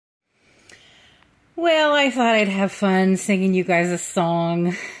Well, I thought I'd have fun singing you guys a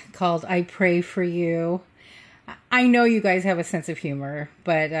song called I Pray For You. I know you guys have a sense of humor,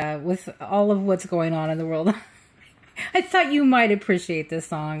 but with all of what's going on in the world, I thought you might appreciate this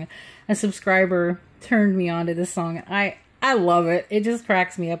song. A subscriber turned me on to this song. I love it. It just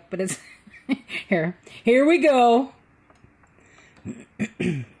cracks me up, but it's... Here we go.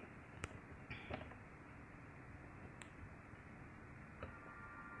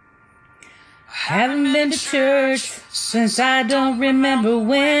 Haven't been to church since I don't remember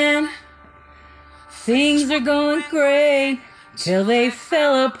when. Things are going great till they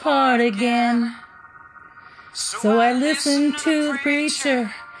fell apart again. So I listened to the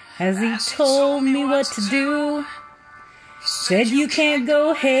preacher as he told me what to do. Said you can't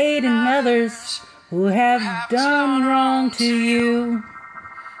go hating others who have done wrong to you.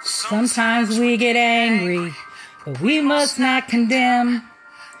 Sometimes we get angry, but we must not condemn.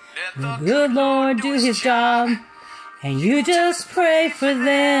 The good Lord do his job, and you just pray for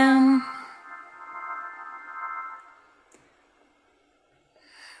them.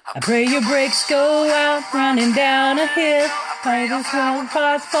 I pray your brakes go out running down a hill. Pray the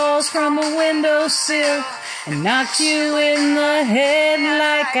pot falls from a windowsill and knocks you in the head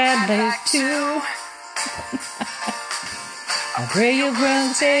like I'd like to. I pray your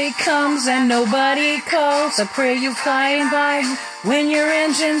birthday comes and nobody calls. I pray you flying by when your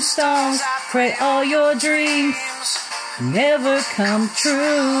engine stalls. Pray all your dreams never come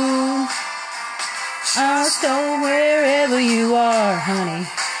true. So wherever you are, honey,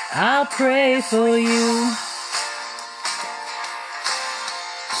 I'll pray for you.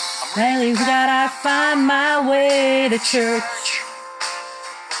 Lately gotta find my way to church.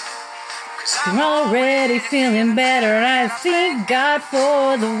 I'm already feeling better, and I thank God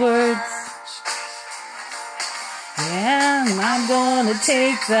for the words. Yeah, I'm gonna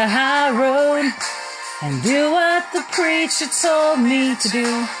take the high road and do what the preacher told me to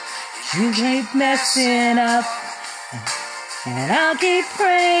do. You keep messing up, and I'll keep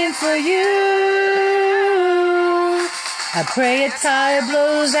praying for you. I pray a tire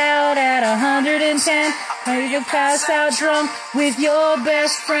blows out at 110. Pray you pass out drunk with your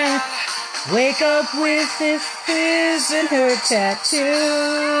best friend. Wake up with his and her tattoos.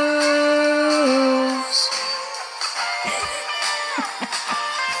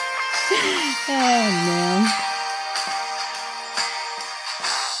 Oh, man.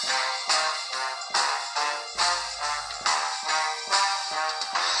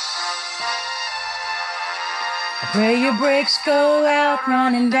 I pray your brakes go out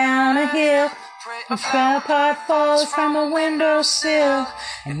running down a hill. A flower pot falls from a windowsill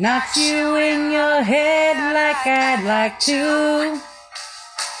and knocks you in your head like I'd like to.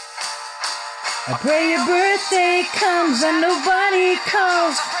 I pray your birthday comes and nobody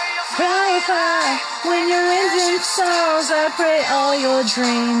calls. Fly high when your engine stalls. I pray all your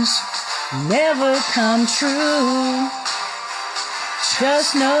dreams never come true.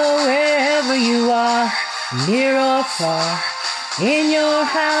 Just know wherever you are, near or far, in your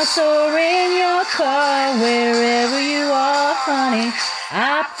house or in your car, wherever you are, honey,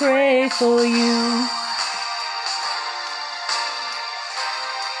 I pray for you.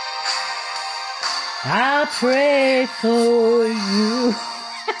 I pray for you.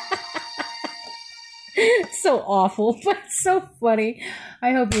 So awful, but so funny.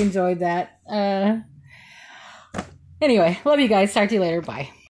 I hope you enjoyed that. Anyway, love you guys. Talk to you later. Bye.